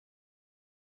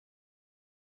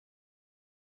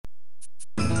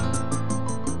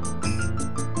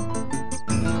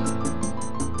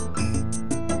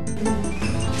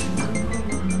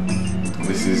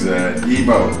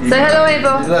Ibo. Say hello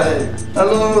Ibo.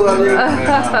 Hello Daniel.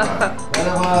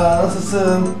 Merhaba,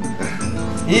 nasılsın?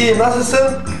 İyi, nasılsın?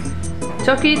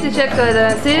 Çok iyi, teşekkür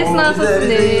ederim. Siz nasılsınız? Biz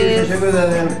de iyi, teşekkür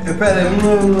ederim. Öperim.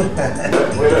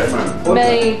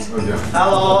 Mate.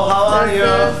 Hello, how are you?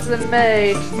 This is the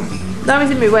mate. No,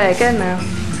 he's in my way again now.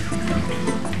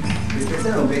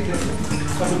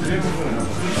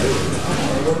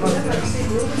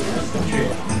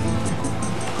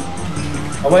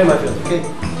 Havayı mı yapıyorsun? Okay.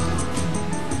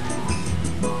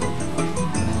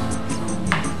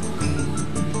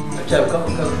 Açalım, come.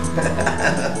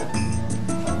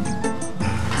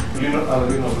 You're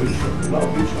not rich. Not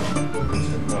rich.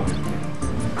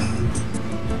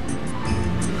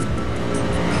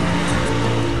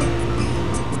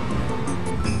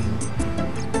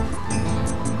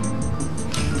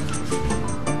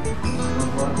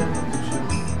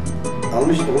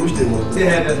 Olmuştur mu?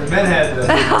 Ben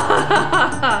hairdresser.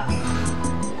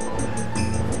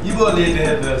 Ibo lady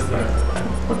hairdresser.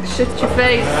 Shut your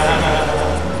face.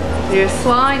 You're a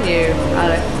swine, you,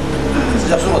 Alex.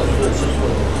 Sıcak su mu atıyorsun? Sıcak su mu?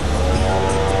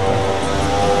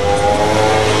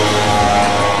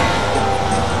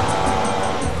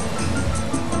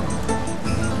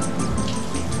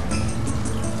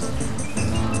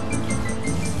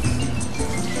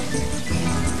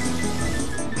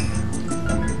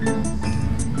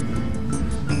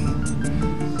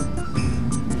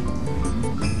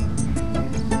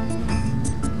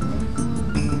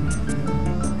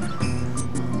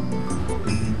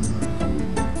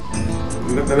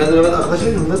 Mehmet'le ben arkadaş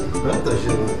mıydım ben? Ben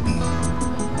arkadaşım.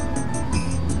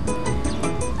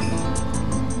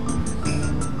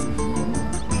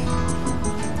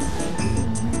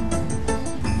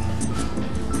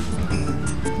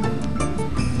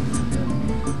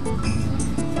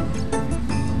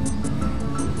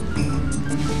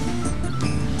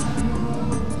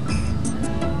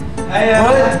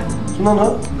 Kimden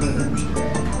o?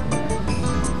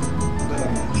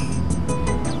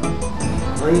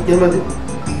 Hangi gelmedi?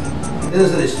 Ne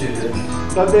nasıl istiyor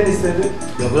ya? Ben istedim.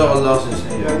 Ya bırak Allah'ın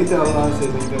sözünü ya. Ya git Allah'ın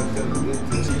sözünü.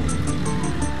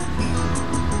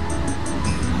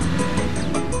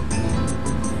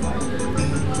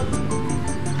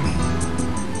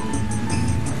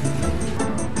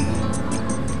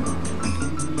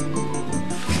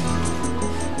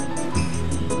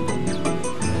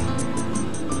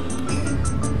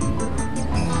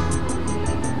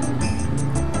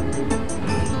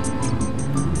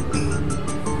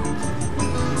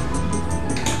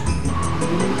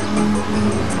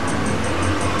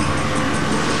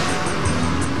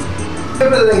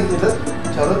 Nereden gittin sen?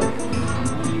 Çağlar.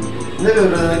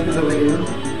 Nereden gittin buraya geliyorsun?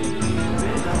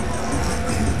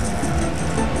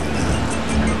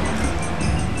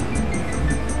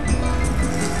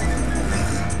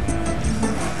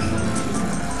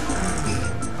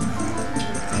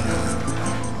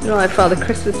 You know, like Father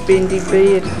Christmas being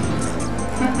debeard.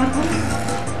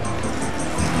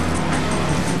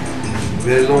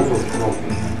 Very long for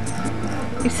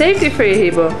You saved it for you,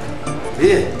 Hebo.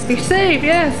 İyi. You saved,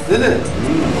 yes. Really?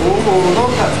 Oo,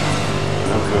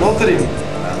 no trim.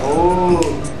 Oo.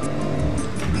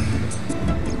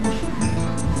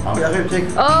 Yakayım çek.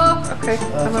 Oh, okay.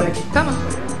 Come on. thank you. Come on.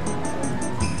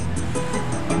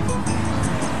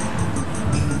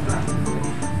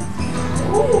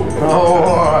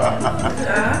 Oo.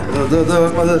 Dur,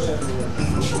 bakma dur.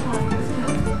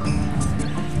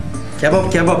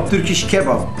 Kebap, Turkish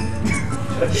kebap.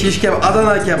 Şiş kebap,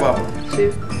 Adana kebap.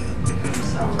 Shoot.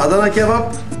 Adana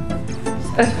kebap.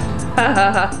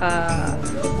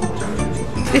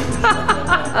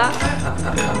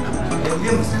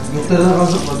 Muhtemelen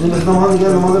kazık var. Benim zamanı gel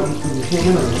zamanı bir şey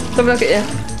gelmedi. Come look at you.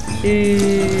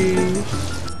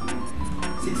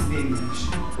 16 inch.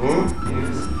 Hı?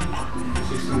 Yes.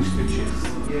 16 stitches.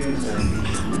 Yes.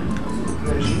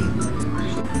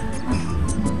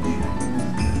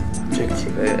 Çek.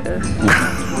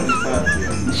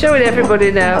 Showing everybody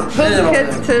now. Put the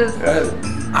kids to. Evet.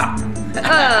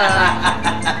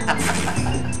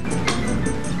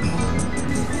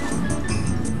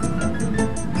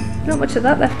 Not much of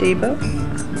that left, Ebo.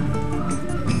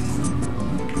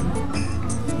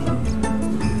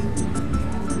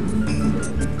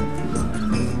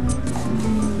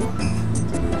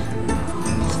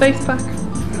 Space pack.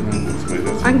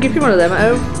 I can give you one of them at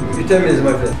home. You tell me this,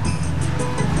 my friend.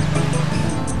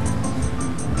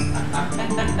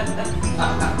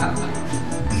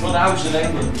 What house in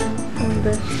England?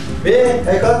 Me,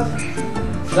 haircut.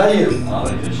 9 years. Oh,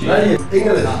 is she? 9 years.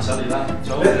 English. I'll tell you that.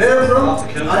 So, Where from?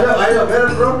 I know. Where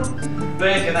from?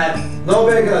 Birkenhead. No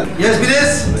bacon. Yes,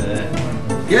 please.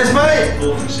 Yes, mate.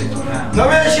 Come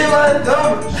here, Sheila.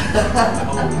 Come.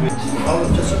 Oh,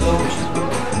 just a little.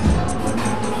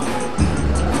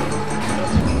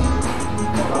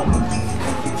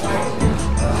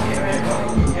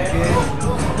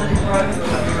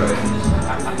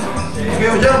 Okay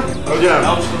hocam.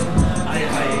 Hocam.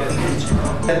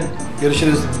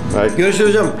 Görüşürüz. Bye. Görüşürüz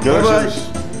hocam. Görüşürüz.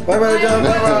 Bye bye hocam.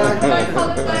 Bye bye. Bye,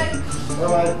 holiday. Bye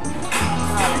bye.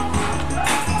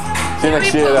 See you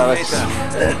next year, Alex.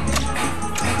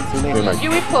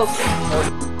 You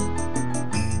repulsive.